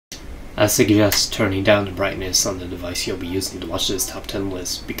I suggest turning down the brightness on the device you'll be using to watch this top 10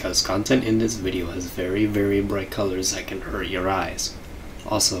 list because content in this video has very bright colors that can hurt your eyes.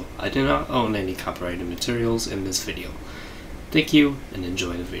 Also, I do not own any copyrighted materials in this video. Thank you and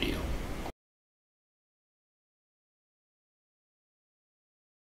enjoy the video.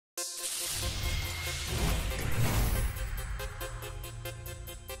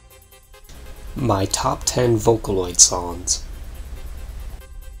 My top 10 Vocaloid songs.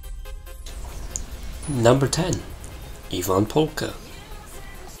 Number 10, Ivan Polka.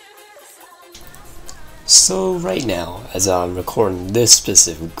 So right now, as I'm recording this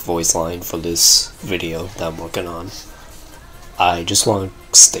specific voice line for this video that I'm working on, I just want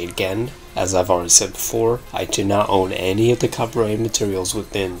to state again, as I've already said before, I do not own any of the copyrighted materials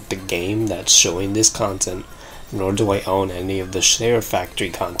within the game that's showing this content, nor do I own any of the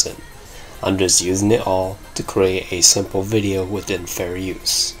SHAREfactory content. I'm just using it all to create a simple video within fair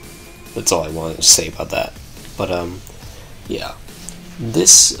use. That's all I wanted to say about that. But yeah.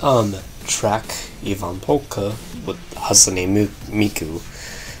 This track, Ivan Polka, with Hasane Miku,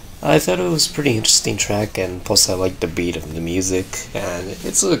 I thought it was a pretty interesting track, and plus I like the beat of the music, and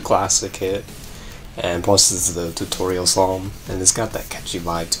it's a classic hit, and plus it's the tutorial song, and it's got that catchy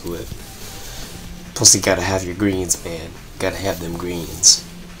vibe to it. Plus you gotta have your greens, man. Gotta have them greens.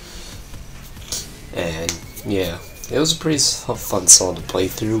 And yeah, it was a pretty fun song to play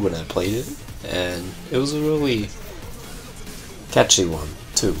through when I played it, and it was a really catchy one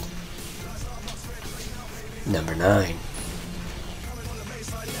too. Number 9.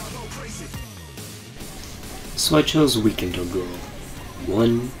 So I chose Weekender Girl.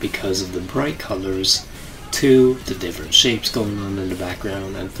 1, because of the bright colors, 2, the different shapes going on in the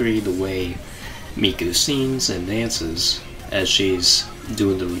background, and 3, the way Miku sings and dances as she's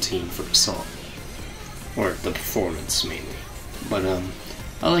doing the routine for the song. Or the performance mainly. But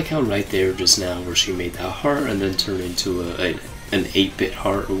I like how right there just now where she made that heart and then turned into an 8-bit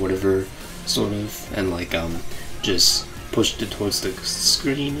heart or whatever, sort of, and like just pushed it towards the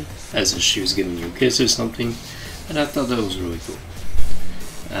screen as if she was giving you a kiss or something, and I thought that was really cool.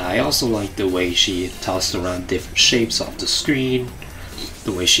 I also liked the way she tossed around different shapes off the screen,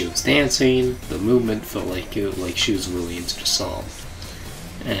 the way she was dancing, the movement felt like she was really into the song,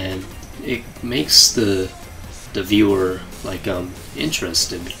 and it makes the viewer like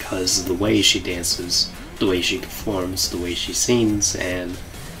interested because of the way she dances, the way she performs, the way she sings, and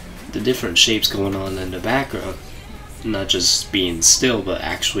the different shapes going on in the background, not just being still but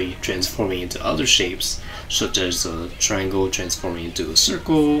actually transforming into other shapes, such as a triangle transforming into a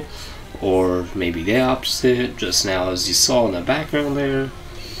circle, or maybe the opposite just now as you saw in the background there.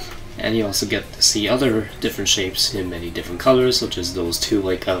 And you also get to see other different shapes in many different colors, such as those two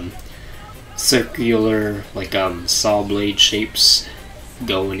like circular like saw blade shapes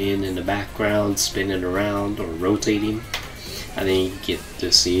going in the background, spinning around or rotating, and then you get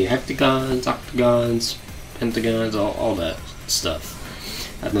to see hectagons, octagons, pentagons, all that stuff.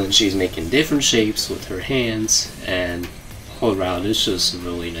 And then she's making different shapes with her hands, and all around it's just a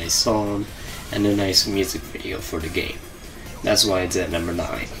really nice song and a nice music video for the game. That's why it's at number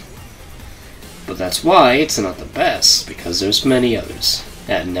 9. But that's why it's not the best, because there's many others.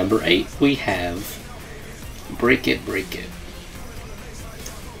 At number 8 we have Break It, Break It.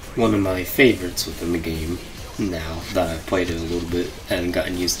 One of my favorites within the game now that I've played it a little bit and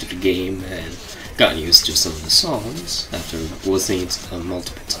gotten used to the game and gotten used to some of the songs after listening to them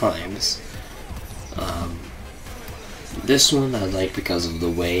multiple times. This one I like because of the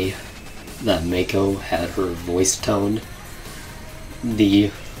way that Mako had her voice tone.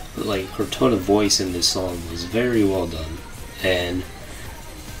 Her tone of voice in this song was very well done, and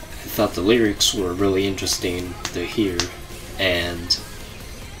I thought the lyrics were really interesting to hear, and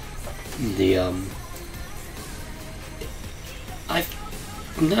I'm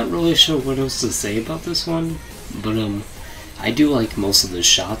not really sure what else to say about this one, but I do like most of the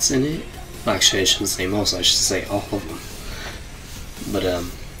shots in it. Actually, I shouldn't say most, I should say all of them. But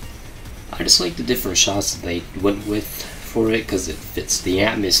I just like the different shots that they went with for it, because it fits the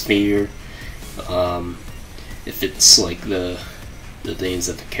atmosphere. It fits like the things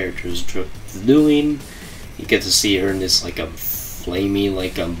that the character is doing. You get to see her in this like flaming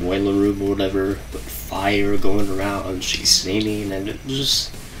like boiler room or whatever, with fire going around, and she's singing, and it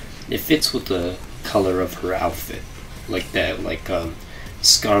fits with the color of her outfit, like that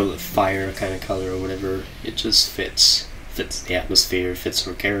scarlet fire kind of color or whatever. It just fits the atmosphere, fits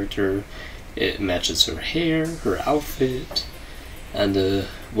her character. It matches her hair, her outfit, and the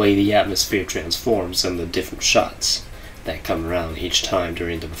way the atmosphere transforms and the different shots that come around each time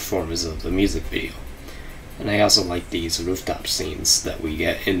during the performance of the music video. And I also like these rooftop scenes that we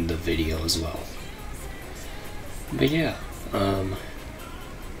get in the video as well. But yeah,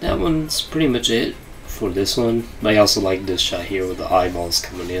 that one's pretty much it for this one. I also like this shot here with the eyeballs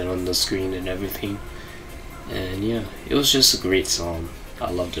coming in on the screen and everything. And yeah, it was just a great song.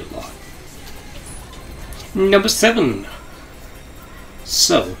 I loved it a lot. Number 7.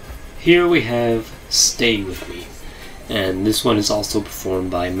 So, here we have Stay With Me. And this one is also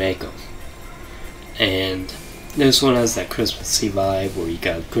performed by Mako. And this one has that Christmassy vibe where you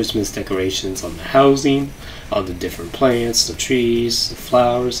got Christmas decorations on the housing, all the different plants, the trees, the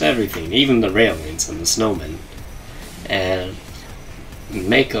flowers, everything, even the railings and the snowmen. And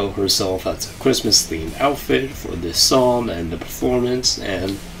Mako herself has a Christmas themed outfit for this song and the performance,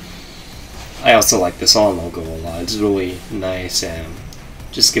 and I also like the song logo a lot. It's really nice and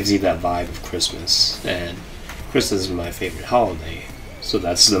just gives you that vibe of Christmas, and Christmas is my favorite holiday, so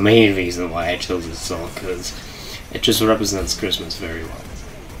that's the main reason why I chose this song, because it just represents Christmas very well.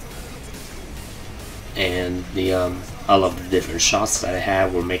 And the I love the different shots that I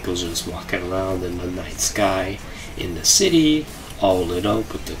have where Mako's just walking around in the night sky in the city, all lit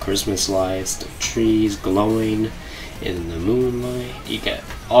up with the Christmas lights, the trees glowing in the moonlight. You get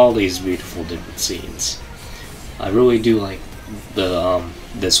all these beautiful different scenes. I really do like the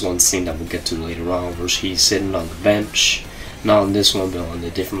this one scene that we'll get to later on, where she's sitting on the bench. Not on this one, but on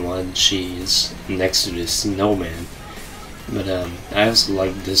the different one, she's next to this snowman. But I also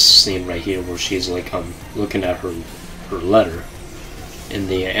like this scene right here where she's like looking at her letter in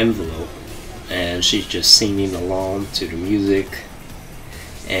the envelope, and she's just singing along to the music.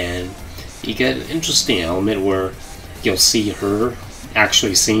 And you get an interesting element where you'll see her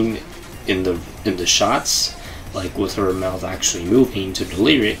actually sing in the shots, like with her mouth actually moving to the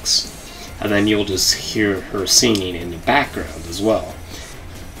lyrics, and then you'll just hear her singing in the background as well.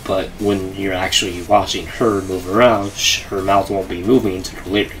 But when you're actually watching her move around, her mouth won't be moving to the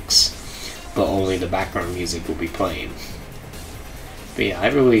lyrics, but only the background music will be playing. But yeah, I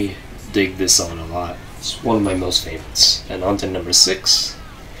really dig this song a lot. It's one of my most favorites. And on to number 6,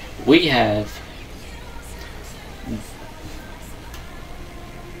 we have...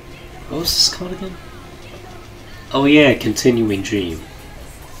 what was this called again? Oh yeah, Continuing Dream.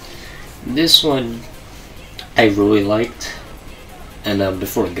 This one I really liked. And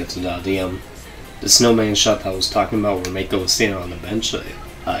before I get to that, the snowman shot that I was talking about where Mako was standing on the bench,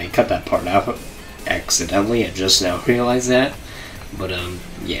 I cut that part out accidentally. I just now realized that. But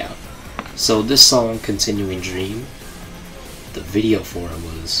yeah. So this song, Continuing Dream, the video for it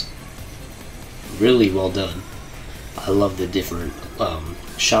was really well done. I love the different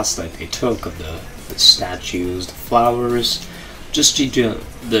shots that they took of the statues, the flowers, just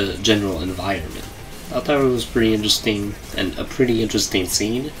the general environment. I thought it was pretty interesting and a pretty interesting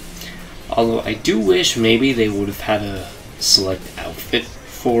scene. Although I do wish maybe they would have had a select outfit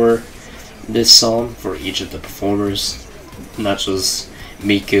for this song for each of the performers, not just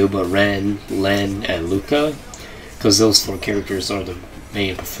Miku, but Ren, Len, and Luca, because those 4 characters are the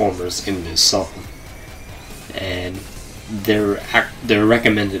main performers in this song. And their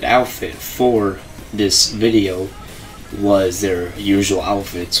recommended outfit for this video was their usual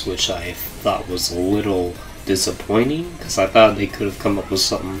outfits, which I thought was a little disappointing, because I thought they could have come up with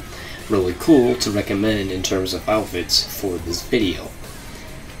something really cool to recommend in terms of outfits for this video.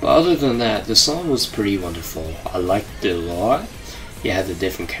 But other than that, the song was pretty wonderful. I liked it a lot. You had the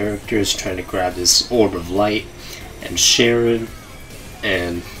different characters trying to grab this orb of light and share it,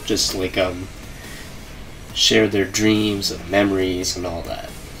 and just like share their dreams and memories and all that.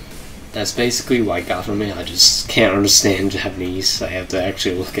 That's basically what I got from it. I just can't understand Japanese. I have to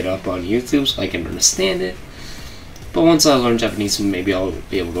actually look it up on YouTube so I can understand it. But once I learn Japanese, maybe I'll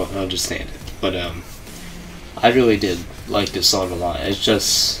be able to understand it. But I really did like this song a lot. It's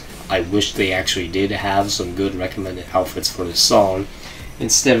just, I wish they actually did have some good recommended outfits for this song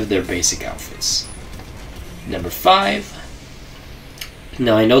instead of their basic outfits. Number 5.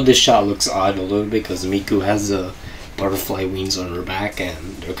 Now I know this shot looks odd a little bit because Miku has the butterfly wings on her back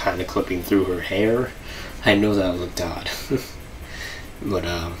and they're kind of clipping through her hair. I know that looked odd. But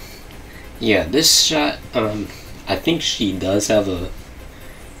yeah, this shot, I think she does have a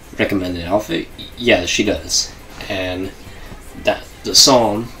recommended outfit. Yeah, she does. And that the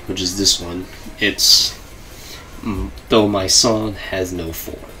song, which is this one, it's Though My Song Has No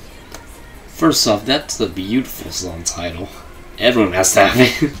Form. First off, that's a beautiful song title. Everyone has to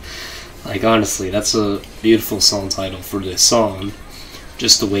have it. Like, honestly, that's a beautiful song title for this song.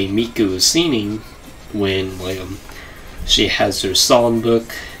 Just the way Miku is singing when, like, she has her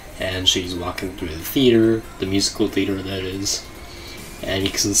songbook and she's walking through the theater, the musical theater that is, and you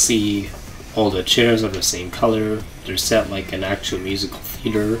can see all the chairs are the same color. They're set like an actual musical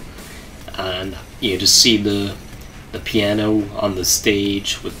theater, and you just see the piano on the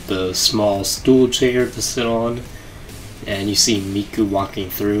stage with the small stool chair to sit on, and you see Miku walking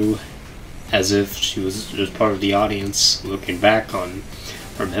through as if she was just part of the audience looking back on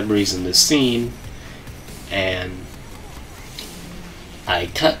her memories in this scene. And I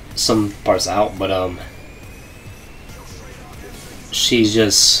cut some parts out, but she's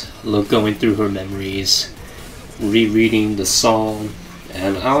just going through her memories, rereading the song,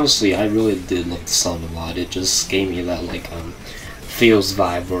 and honestly I really did like the song a lot. It just gave me that like feels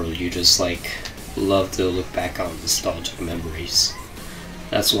vibe where you just like love to look back on nostalgic memories.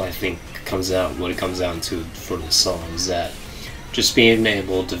 That's what I think what it comes down to for the song, is that just being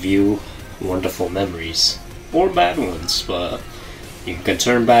able to view wonderful memories, or bad ones, but you can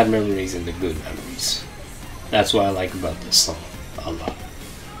turn bad memories into good memories. That's what I like about this song a lot.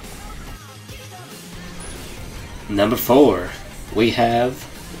 Number 4, we have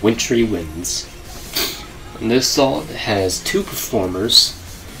Wintry Winds. And this song has 2 performers,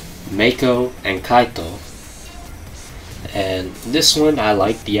 Meiko and Kaito. And this one, I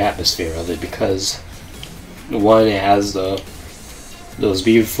like the atmosphere of it because, one, it has those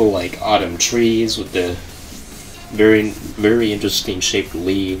beautiful like autumn trees with the very interesting shaped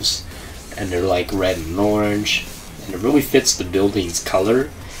leaves, and they're like red and orange, and it really fits the building's color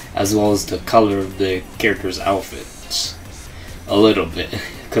as well as the color of the characters' outfits a little bit,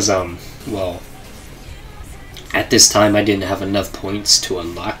 because well, at this time I didn't have enough points to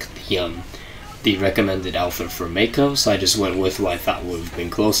unlock the recommended outfit for Meiko, so I just went with what I thought would have been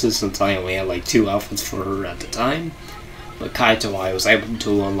closest, since I only had like 2 outfits for her at the time. But Kaito, I was able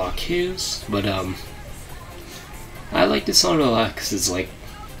to unlock his, but I like this song a lot because it's like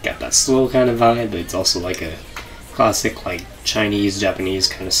got that slow kind of vibe, but it's also like a classic like Chinese, Japanese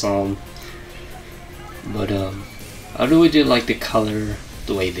kind of song. But I really did like the color,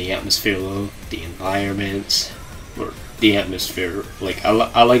 the way the atmosphere looked, the environment, or the atmosphere. Like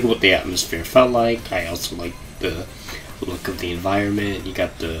I like what the atmosphere felt like. I also like the look of the environment. You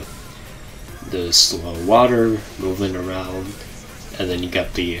got the slow water moving around, and then you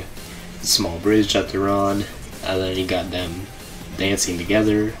got the small bridge that they're on, and then you got them dancing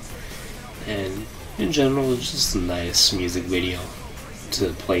together, and in general it's just a nice music video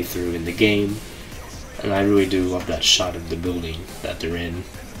to play through in the game. And I really do love that shot of the building that they're in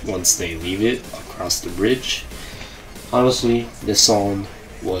once they leave it across the bridge. Honestly, this song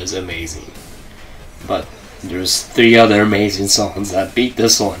was amazing, but there's 3 other amazing songs that beat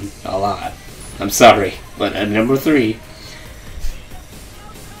this one a lot. I'm sorry, but at number 3,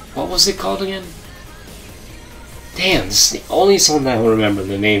 what was it called again? Damn, this is the only song that I remember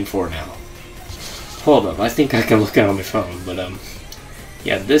the name for now. Hold up, I think I can look it on my phone, but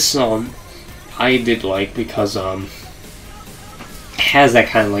yeah, this song I did like because it has that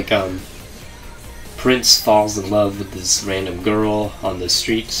kind of like Prince falls in love with this random girl on the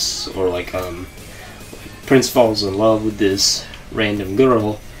streets, or like Prince falls in love with this random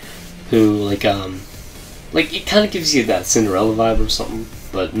girl who like it kind of gives you that Cinderella vibe or something,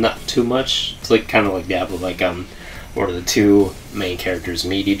 but not too much. It's like kind of like that, but like where the 2 main characters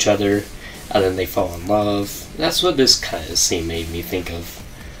meet each other and then they fall in love. That's what this kind of scene made me think of,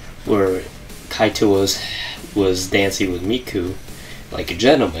 where Kaito was dancing with Miku like a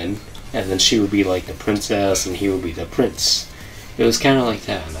gentleman, and then she would be like the princess and he would be the prince. It was kind of like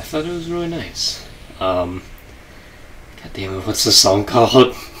that, and I thought it was really nice. God damn it, what's the song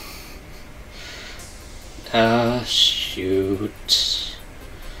called? Shoot.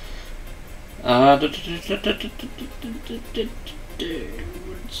 What's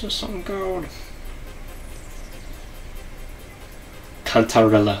the song called?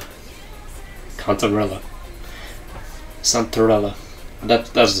 Cantarella. Santarella.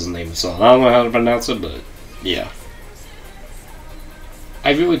 That's the name of the song. I don't know how to pronounce it, but yeah.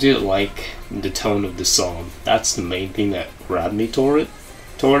 I really did like the tone of the song. That's the main thing that grabbed me toward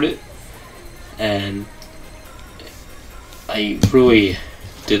it. And I really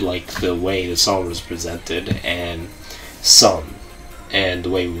did like the way the song was presented and sung, and the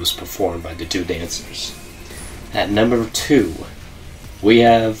way it was performed by the 2 dancers. At number 2, we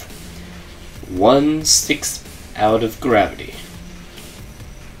have 1/6 Out of Gravity.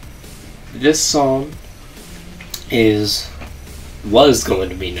 This song was going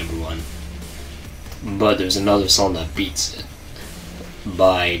to be number 1, but there's another song that beats it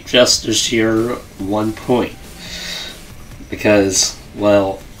by just a sheer 1 point. Because,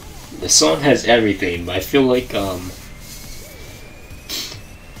 well, the song has everything, but I feel like I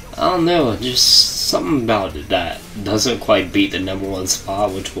don't know, just something about it that doesn't quite beat the #1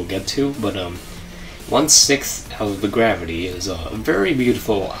 spot, which we'll get to, but 1/6 Out of the Gravity is a very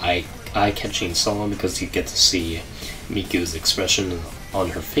beautiful, eye-catching song because you get to see Miku's expression on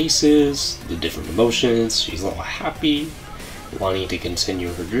her faces, the different emotions. She's all happy, wanting to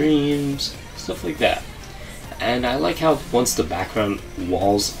continue her dreams, stuff like that. And I like how once the background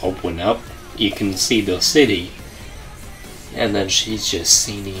walls open up, you can see the city, and then she's just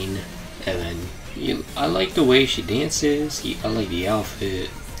singing, and then I like the way she dances, I like the outfit,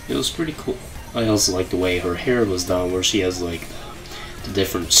 it was pretty cool. I also like the way her hair was done, where she has like the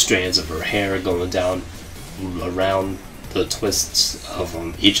different strands of her hair going down around the twists of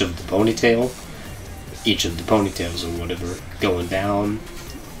each of the ponytails or whatever, going down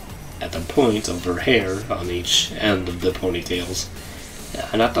at the point of her hair on each end of the ponytails.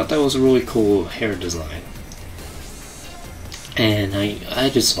 And I thought that was a really cool hair design. And I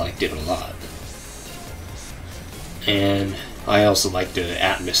just liked it a lot. And I also liked the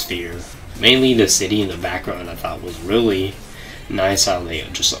atmosphere. Mainly the city in the background I thought was really nice how they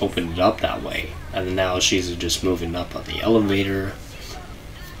just opened it up that way. And now she's just moving up on the elevator.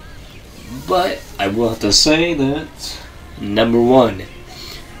 But I will have to say that #1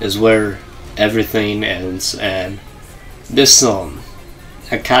 is where everything ends, and this song,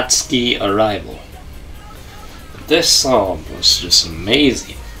 Akatsuki Arrival. This song was just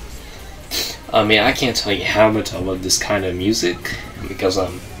amazing. I mean, I can't tell you how much I love this kind of music, because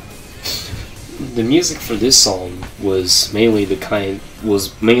the music for this song was mainly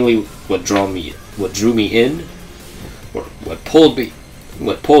what drew me in, or what pulled me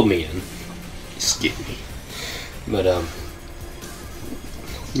in. Excuse me. But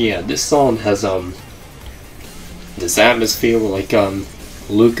yeah, this song has this atmosphere where like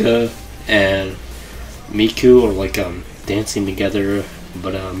Luca and Miku are like dancing together,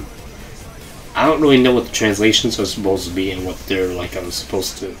 but I don't really know what the translations are supposed to be and what they're like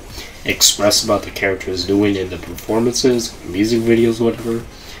supposed to express about the characters doing in the performances, music videos, whatever.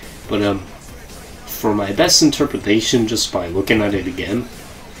 But for my best interpretation, just by looking at it again,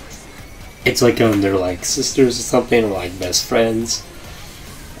 it's like they're like sisters or something, or like best friends,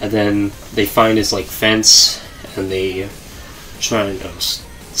 and then they find this like fence and they try to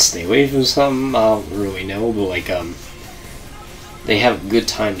stay away from something. I don't really know, but like they have a good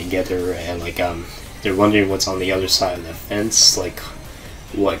time together, and like they're wondering what's on the other side of the fence, like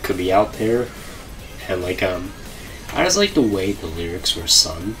what could be out there. And like I just like the way the lyrics were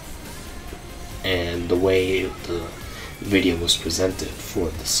sung and the way the video was presented for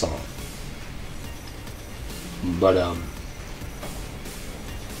the song. But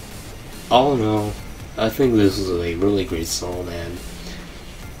all in all, I think this is a really great song, and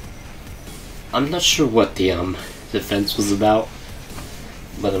I'm not sure what the fence was about,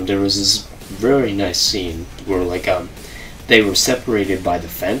 but there was this very nice scene where like they were separated by the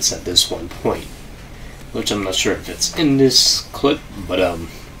fence at this one point, which I'm not sure if it's in this clip, but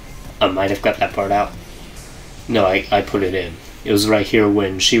I might have cut that part out. No, I put it in. It was right here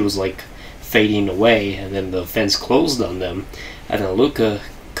when she was like fading away, and then the fence closed on them, and then Luca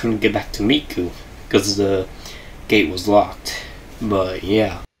couldn't get back to Miku because the gate was locked. But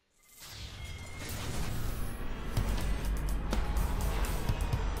yeah.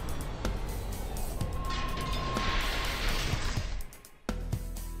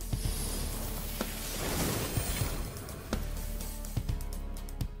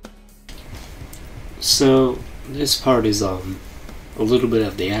 So this part is a little bit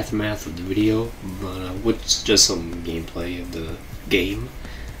of the aftermath of the video, but with just some gameplay of the game.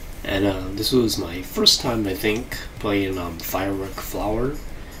 And this was my first time, I think, playing Firework Flower,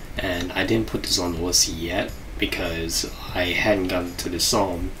 and I didn't put this on the list yet because I hadn't gotten to the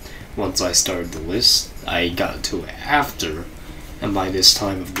song. Once I started the list, I got to it after, and by this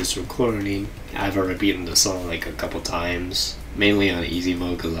time of this recording, I've already beaten the song like a couple times, mainly on easy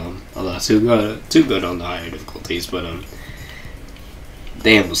mode because I'm not too good on the higher difficulties. But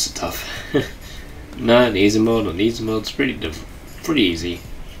damn, was it tough. Not in easy mode. On easy mode, it's pretty easy.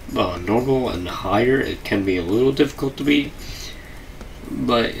 But on normal and higher, it can be a little difficult to beat.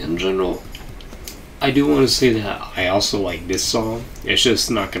 But in general, I do want to say that I also like this song. It's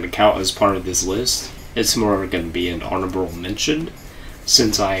just not going to count as part of this list. It's more going to be an honorable mention,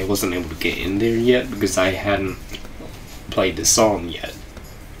 since I wasn't able to get in there yet because I hadn't played this song yet.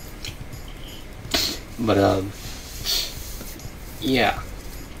 But yeah,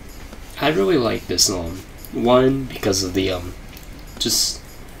 I really like this song. One, because of the just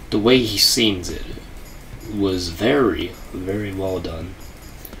the way he sings it was very, very well done,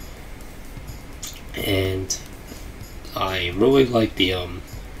 and I really like the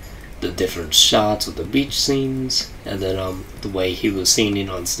the different shots of the beach scenes, and then the way he was singing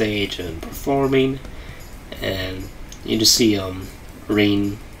on stage and performing, and you just see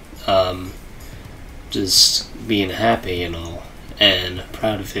Rin just being happy and all, and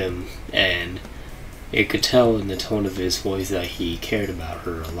proud of him, and you could tell in the tone of his voice that he cared about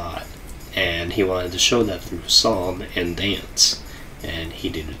her a lot, and he wanted to show that through song and dance, and he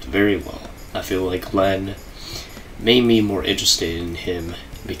did it very well. I feel like Len made me more interested in him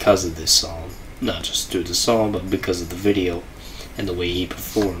because of this song, not just through the song, but because of the video and the way he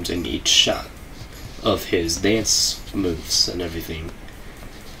performs in each shot of his dance moves and everything.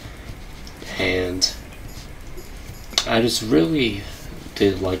 And I just really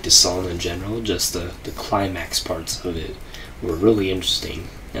did like the song in general. Just the climax parts of it were really interesting,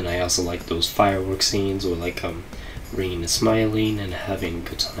 and I also like those fireworks scenes where like Rin is smiling and having a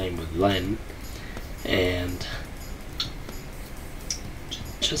good time with Len, and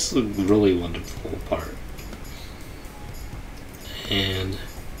just a really wonderful part. And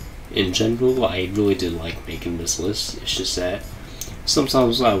in general, I really did like making this list. It's just that some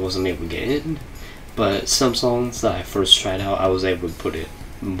songs I wasn't able to get in, but some songs that I first tried out I was able to put in.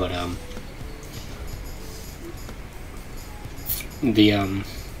 But in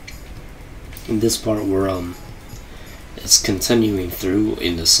this part where it's continuing through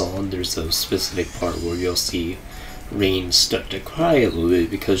in the song, there's a specific part where you'll see Rin start to cry a little bit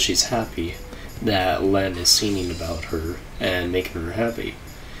because she's happy that Len is singing about her and making her happy,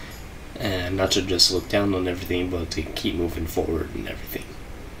 and not to just look down on everything, but to keep moving forward and everything.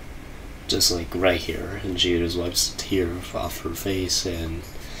 Just like right here, and she just wipes a tear off her face, and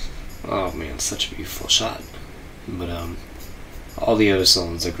oh man, such a beautiful shot. But all the other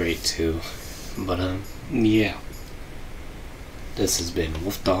songs are great too. But yeah, this has been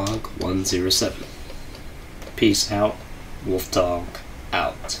WolfDog107. Peace out. WolfDog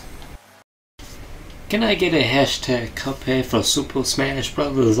out. Can I get a hashtag Cuphead for Super Smash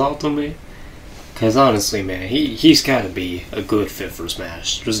Bros. Ultimate? Cause honestly, man, he's gotta be a good fit for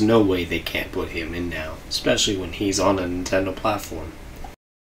Smash. There's no way they can't put him in now, especially when he's on a Nintendo platform.